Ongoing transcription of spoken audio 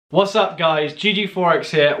What's up guys, GGFOREX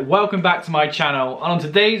here, welcome back to my channel, and on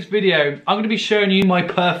today's video I'm going to be showing you my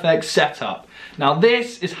perfect setup. Now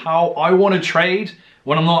this is how I want to trade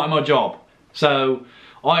when I'm not at my job. So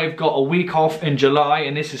I've got a week off in July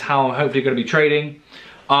and this is how I'm hopefully going to be trading.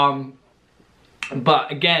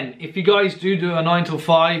 But again, if you guys do a 9 to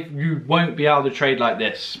 5, you won't be able to trade like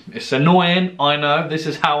this. It's annoying, I know, this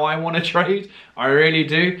is how I want to trade, I really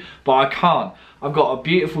do, but I can't. I've got a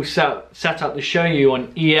beautiful setup to show you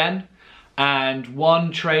on EN, and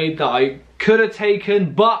one trade that I could have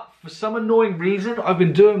taken, but for some annoying reason, I've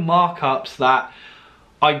been doing markups that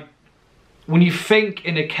when you think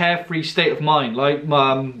in a carefree state of mind, like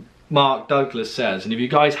Mark Douglas says, and if you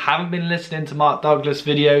guys haven't been listening to Mark Douglas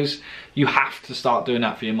videos, you have to start doing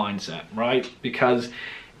that for your mindset, right? Because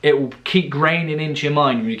it will keep graining into your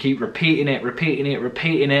mind when you keep repeating it, and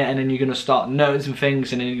then you're going to start noticing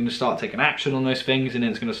things, and then you're going to start taking action on those things, and then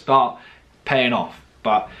it's going to start paying off.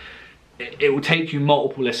 But it will take you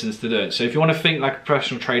multiple listens to do it. So if you want to think like a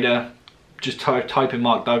professional trader, just type in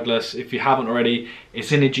Mark Douglas. If you haven't already,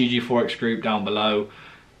 it's in the GGFOREX group down below,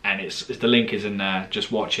 and the link is in there.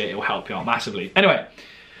 Just watch it, it will help you out massively. Anyway,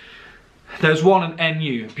 there's one in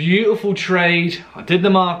NU, beautiful trade. I did the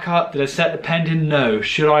markup, did I set the pending? No.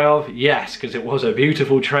 Should I have? Yes, because it was a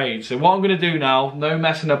beautiful trade. So what I'm going to do now, no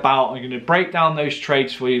messing about, I'm going to break down those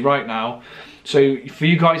trades for you right now. So for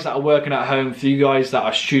you guys that are working at home, for you guys that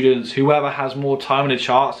are students, whoever has more time in the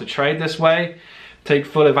charts to trade this way, take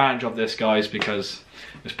full advantage of this guys, because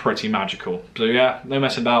it's pretty magical. So yeah, no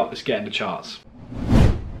messing about, let's get into charts.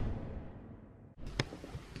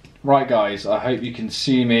 Right guys, I hope you can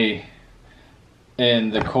see me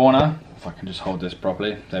in the corner, if I can just hold this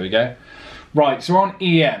properly, there we go. Right, so we're on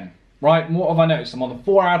EM, right, and what have I noticed? I'm on the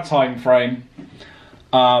 4-hour time frame,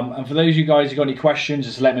 and for those of you guys who got any questions,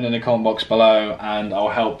 just let me know in the comment box below and I'll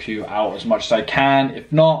help you out as much as I can.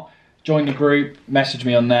 If not, join the group, message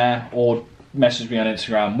me on there, or message me on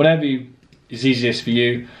Instagram, whatever is easiest for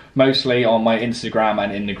you. Mostly on my Instagram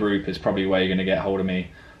and in the group is probably where you're going to get hold of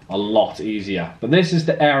me a lot easier. But this is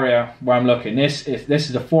the area where I'm looking. This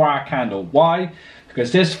is a 4-hour candle. Why?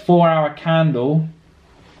 Because this 4-hour candle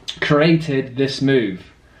created this move,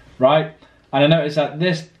 right? And I noticed that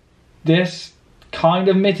this kind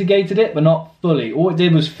of mitigated it, but not fully. All it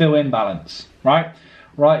did was fill in balance, right?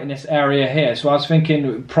 Right in this area here. So I was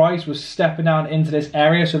thinking price was stepping down into this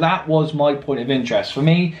area, so that was my point of interest. For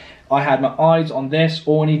me, I had my eyes on this.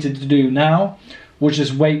 All I needed to do now was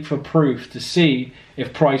just wait for proof to see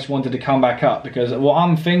if price wanted to come back up, because what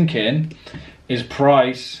I'm thinking is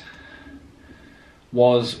price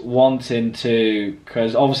was wanting to,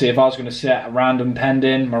 because obviously if I was going to set a random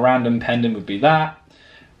pending, my random pending would be that,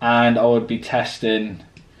 and I would be testing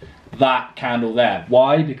that candle there.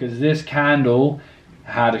 Why? Because this candle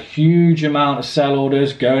had a huge amount of sell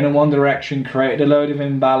orders going in one direction, created a load of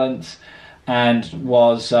imbalance, and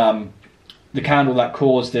was the candle that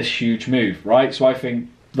caused this huge move, right? So I think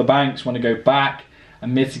the banks want to go back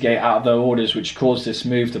and mitigate out of their orders, which caused this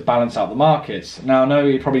move to balance out the markets. Now I know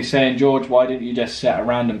you're probably saying, George, why didn't you just set a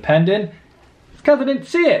random pending? It's because I didn't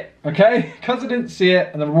see it, okay? Because I didn't see it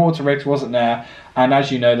and the reward to risk wasn't there. And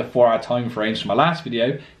as you know, the 4-hour time frames from my last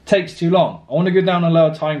video takes too long. I want to go down a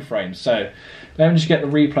lower time frame. So let me just get the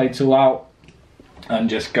replay tool out and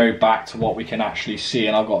just go back to what we can actually see.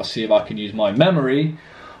 And I've got to see if I can use my memory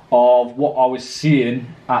of what I was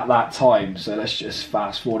seeing at that time. So let's just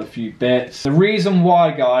fast forward a few bits. The reason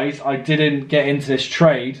why, guys, I didn't get into this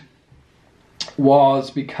trade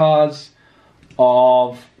was because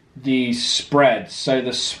of the spreads. So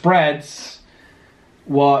the spreads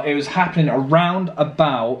were, it was happening around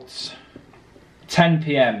about 10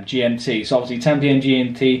 PM GMT. So obviously 10 PM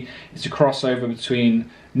GMT is a crossover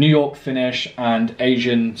between New York finish and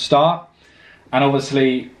Asian start. And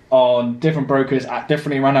obviously on different brokers at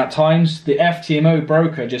differently run out times, the FTMO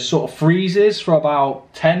broker just sort of freezes for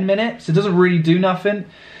about 10 minutes. It doesn't really do nothing.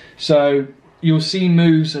 So you'll see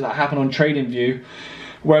moves that happen on TradingView,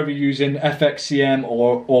 whether you're using FXCM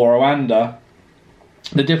or Oanda.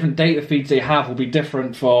 The different data feeds they have will be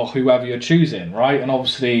different for whoever you're choosing, right? And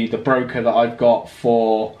obviously the broker that I've got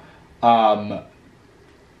for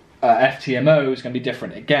FTMO is going to be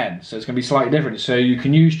different again, so it's going to be slightly different. So you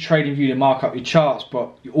can use TradingView to mark up your charts,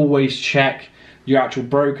 but you always check your actual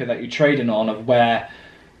broker that you're trading on of where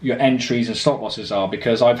your entries and stop losses are,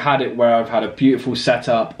 because I've had it where I've had a beautiful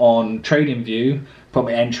setup on TradingView, put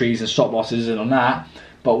my entries and stop losses in on that,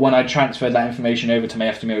 but when I transferred that information over to my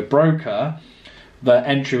FTMO broker, the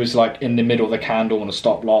entry was like in the middle of the candle and the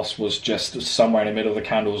stop loss was just somewhere in the middle of the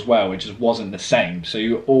candle as well, which just wasn't the same. So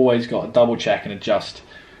you always got to double check and adjust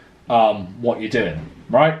what you're doing,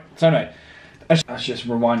 right? So anyway, Let's just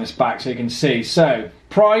rewind this back so you can see. So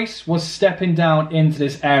price was stepping down into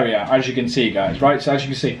this area, as you can see, guys, right? So as you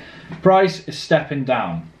can see, price is stepping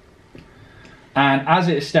down. And as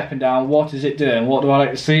it is stepping down, what is it doing? What do I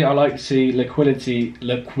like to see? I like to see liquidity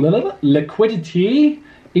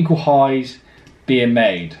equal highs being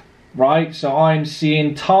made, right? So I'm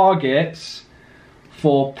seeing targets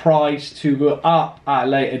for price to go up at a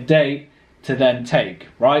later date to then take,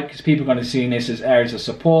 right? Because people are going to see this as areas of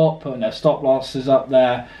support, putting their stop losses up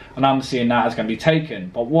there, and I'm seeing that as going to be taken.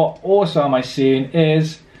 But what also am I seeing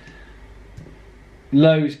is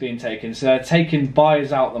lows being taken, so they're taking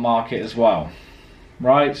buyers out the market as well,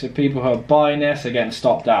 right? So people who are buying this are getting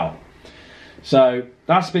stopped out. So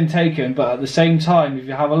that's been taken, but at the same time, if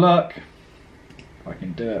you have a look, if I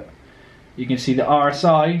can do it, you can see the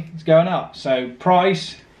RSI is going up. So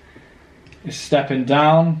price is stepping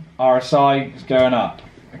down, RSI is going up,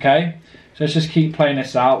 okay? So let's just keep playing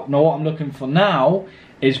this out. Now what I'm looking for now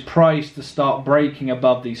is price to start breaking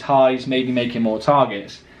above these highs, maybe making more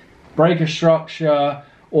targets. Break of structure,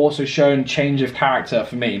 also showing change of character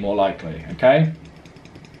for me, more likely, okay?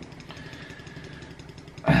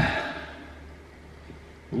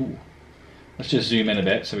 Ooh. Let's just zoom in a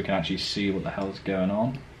bit so we can actually see what the hell's going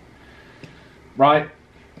on. Right,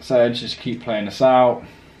 so let's just keep playing this out.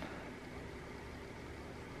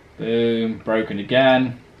 Boom, broken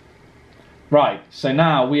again. Right, so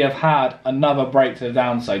now we have had another break to the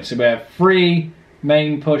downside. So we have 3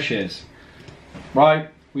 main pushes, right?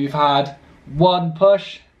 We've had one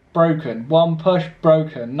push, broken, one push,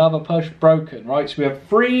 broken, another push, broken, right? So we have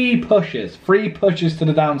 3 pushes to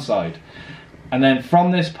the downside. And then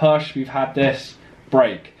from this push, we've had this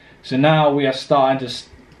break. So now we are starting to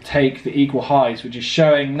take the equal highs, which is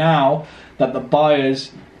showing now that the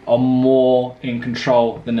buyers are more in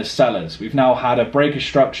control than the sellers. We've now had a break of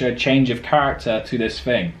structure, change of character to this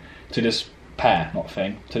thing, to this pair, not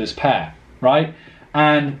thing, to this pair, right?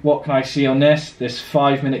 And what can I see on this? This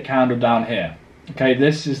 5-minute candle down here. Okay,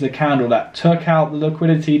 this is the candle that took out the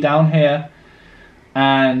liquidity down here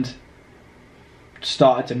and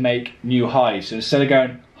started to make new highs. So instead of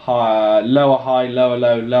going high, lower high, lower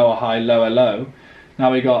low, lower high, lower low,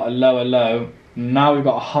 now we got a lower low, now we've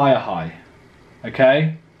got a higher high.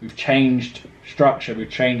 Okay? We've changed structure, we've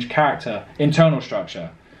changed character, internal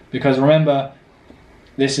structure. Because remember,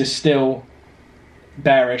 this is still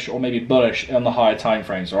bearish or maybe bullish on the higher time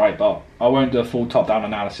frames, alright? But I won't do a full top-down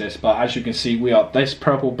analysis, but as you can see, we are, this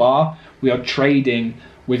purple bar, we are trading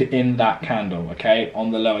within that candle, okay,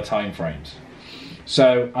 on the lower time frames.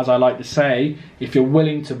 So, as I like to say, if you're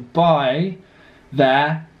willing to buy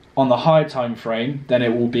there on the higher time frame, then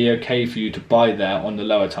it will be okay for you to buy there on the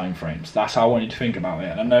lower time frames. That's how I want you to think about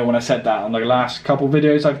it. And I know when I said that on the last couple of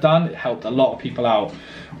videos I've done, it helped a lot of people out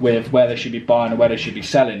with where they should be buying or where they should be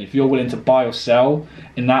selling. If you're willing to buy or sell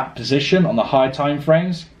in that position on the higher time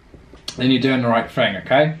frames, then you're doing the right thing,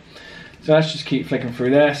 okay? So let's just keep flicking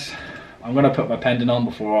through this. I'm gonna put my pendant on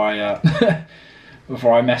before I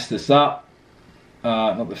before I mess this up.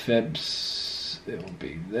 Not the fibs, it will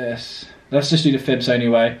be this. Let's just do the fibs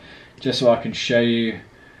anyway, just so I can show you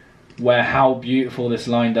how beautiful this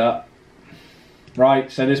lined up. Right,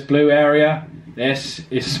 so this blue area, this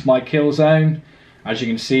is my kill zone. As you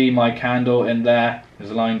can see, my candle in there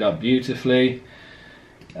is lined up beautifully.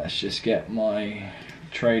 Let's just get my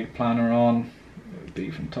trade planner on. It would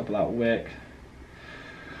be from top of that wick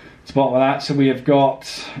to bottom of that. So we have got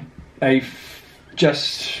a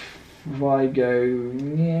just, if I go,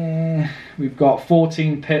 yeah, we've got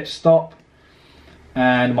 14 pip stop.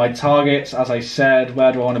 And my targets, as I said,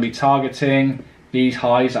 where do I want to be targeting? These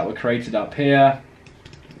highs that were created up here.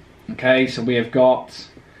 Okay, so we have got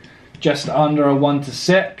just under a 1 to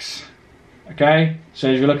 6. Okay, so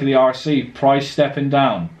as you look at the RSI, price stepping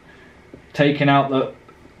down, taking out the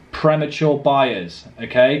premature buyers.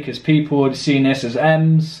 Okay, because people would see this as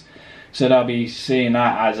M's, so they'll be seeing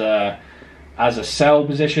that as a sell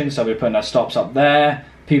position. So we're putting our stops up there.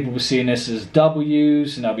 People will be seeing this as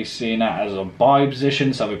W's, and they'll be seeing that as a buy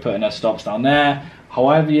position, so we're putting our stops down there.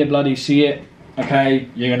 However you bloody see it, okay,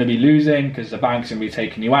 you're going to be losing because the bank's going to be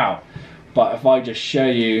taking you out. But if I just show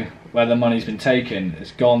you where the money's been taken,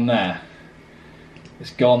 it's gone there.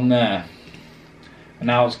 It's gone there. And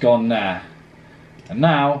now it's gone there. And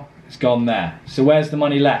now it's gone there. So where's the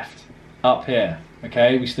money left? Up here.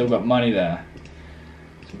 Okay, we still got money there.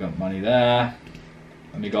 So we've got money there.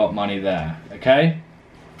 And we got money there. Okay?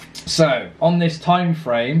 So, on this time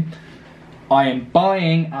frame, I am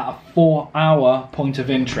buying at a 4-hour point of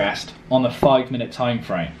interest on a 5-minute time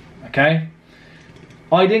frame, okay?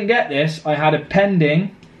 I didn't get this, I had a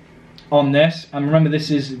pending on this, and remember this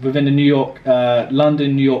is within the New York,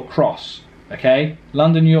 London-New York cross, okay?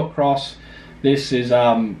 London, New York cross. This is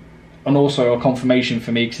and also a confirmation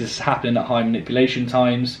for me because this is happening at high manipulation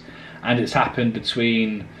times, and it's happened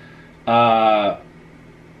between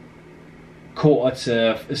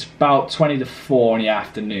it's about 20 to 4 in the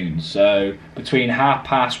afternoon. So between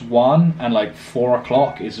 1:30 and like 4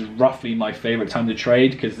 o'clock is roughly my favorite time to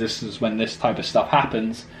trade, because this is when this type of stuff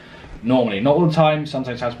happens. Normally, not all the time,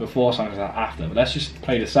 sometimes it happens before, sometimes after, but let's just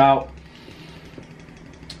play this out.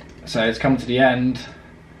 So it's coming to the end.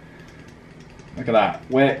 Look at that,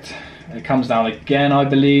 wicked. It comes down again, I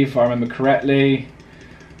believe, if I remember correctly.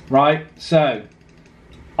 Right, so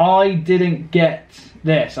I didn't get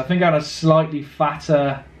this. I think I had a slightly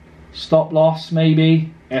fatter stop loss,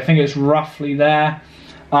 maybe. I think it's roughly there.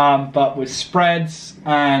 But with spreads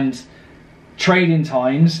and trading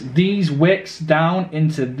times, these wicks down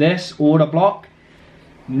into this order block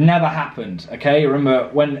never happened, okay? Remember,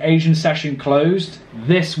 when Asian session closed,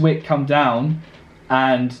 this wick come down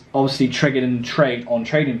and obviously triggered in the trade on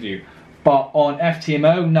TradingView. But on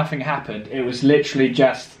FTMO, nothing happened. It was literally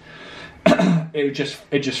just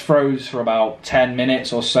it just froze for about 10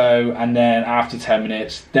 minutes or so, and then after 10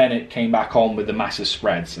 minutes, then it came back on with the massive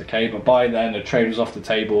spreads, okay? But by then, the trade was off the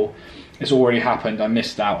table. It's already happened. I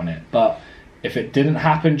missed out on it. But if it didn't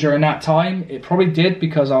happen during that time, it probably did,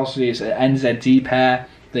 because obviously it's an NZD pair.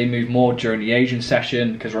 They move more during the Asian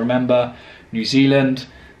session, because remember, New Zealand,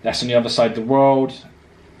 that's on the other side of the world.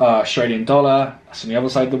 Australian dollar, that's on the other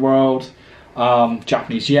side of the world.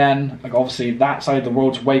 Japanese yen, like obviously that side of the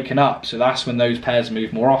world's waking up, so that's when those pairs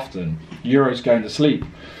move more often. Euro's going to sleep.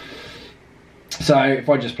 So if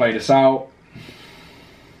I just play this out,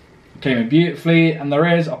 came in beautifully, and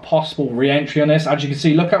there is a possible re-entry on this. As you can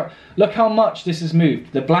see, look how much this has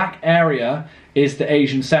moved. The black area is the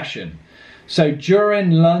Asian session. So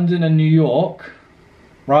during London and New York,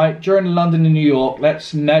 right, during London and New York,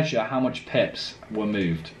 let's measure how much pips were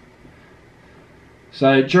moved.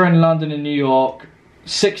 So during London and New York,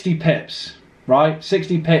 60 pips, right?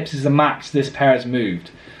 60 pips is the max this pair has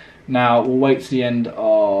moved. Now we'll wait to the end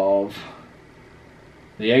of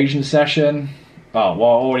the Asian session. Oh, well,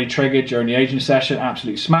 already triggered during the Asian session,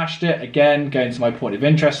 absolutely smashed it. Again, going to my point of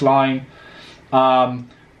interest line.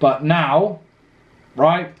 But now,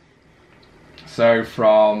 right? So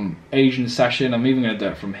from Asian session, I'm even going to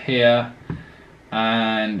do it from here,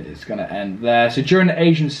 and it's going to end there. So during the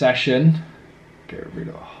Asian session, get rid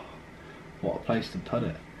of, what a place to put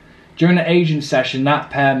it. During the Asian session, that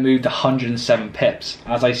pair moved 107 pips.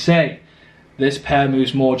 As I say, this pair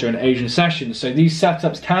moves more during the Asian session. So these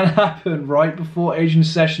setups can happen right before Asian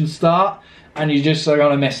sessions start, and you just are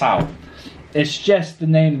going to miss out. It's just the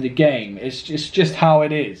name of the game. It's just how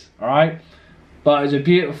it is, all right? But it's a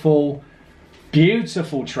beautiful,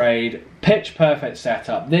 beautiful trade, pitch perfect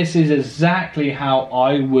setup. This is exactly how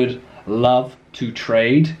I would love to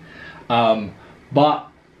trade. But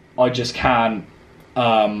I just can't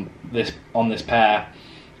on this pair.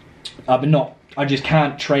 I just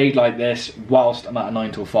can't trade like this whilst I'm at a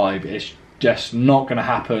 9 till 5. It's just not going to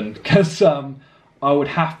happen, because I would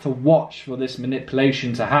have to watch for this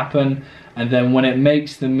manipulation to happen, and then when it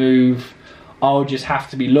makes the move, I'll just have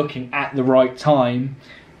to be looking at the right time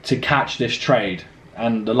to catch this trade.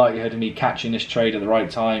 And the likelihood of me catching this trade at the right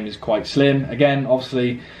time is quite slim. Again,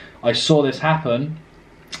 obviously, I saw this happen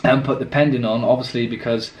and put the pending on, obviously,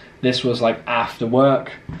 because this was like after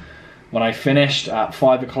work when I finished at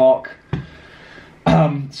 5 o'clock.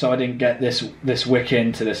 So I didn't get this wick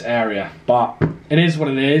into this area, but it is what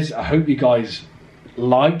it is. I hope you guys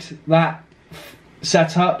liked that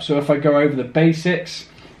setup. So if I go over the basics,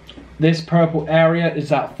 this purple area is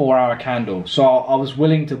that 4-hour candle. So I was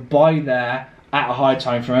willing to buy there at a high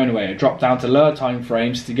time frame anyway. I dropped down to lower time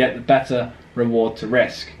frames to get the better reward to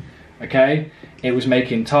risk. Okay, it was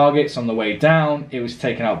making targets on the way down, it was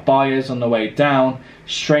taking out buyers on the way down,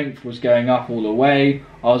 strength was going up all the way.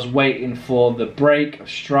 I was waiting for the break of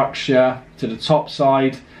structure to the top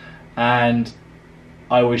side, and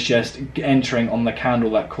I was just entering on the candle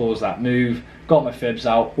that caused that move, got my fibs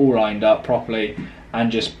out, all lined up properly,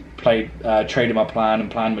 and just traded my plan and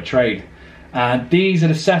planned my trade. And these are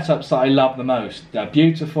the setups that I love the most. They're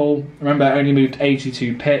beautiful. Remember, I only moved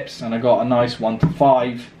 82 pips and I got a nice 1 to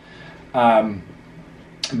 5.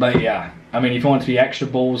 But yeah, I mean, if you want to be extra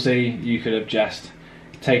ballsy, you could have just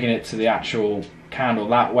taken it to the actual candle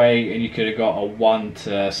that way, and you could have got a 1 to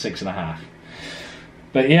 6.5.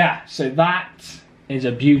 But yeah, so that is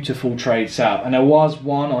a beautiful trade setup. And there was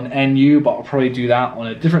one on NU, but I'll probably do that on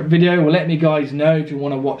a different video. Well, let me guys know if you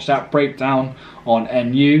want to watch that breakdown on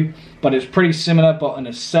NU. But it's pretty similar, but on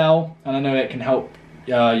a sell, and I know it can help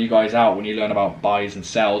you guys out when you learn about buys and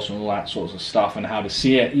sells and all that sorts of stuff and how to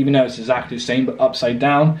see it, even though it's exactly the same but upside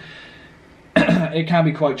down. It can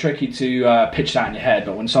be quite tricky to pitch that in your head,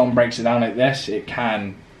 but when someone breaks it down like this, it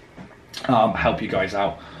can help you guys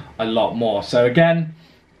out a lot more. So again,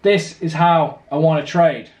 this is how I want to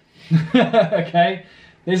trade. Okay,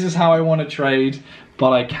 this is how I want to trade,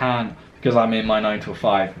 but I can't because I'm in my 9 to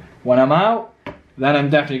 5. When I'm out, then I'm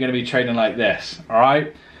definitely going to be trading like this, all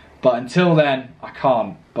right? But until then, I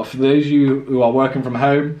can't. But for those of you who are working from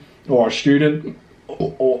home or a student,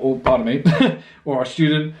 or pardon me, or a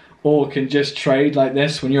student, or can just trade like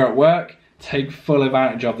this when you're at work, take full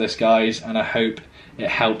advantage of this, guys, and I hope it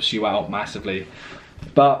helps you out massively.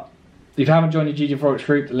 But if you haven't joined the GGFOREX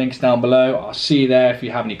group, the link's down below. I'll see you there if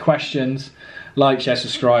you have any questions. Like, share,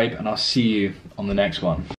 subscribe, and I'll see you on the next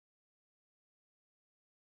one.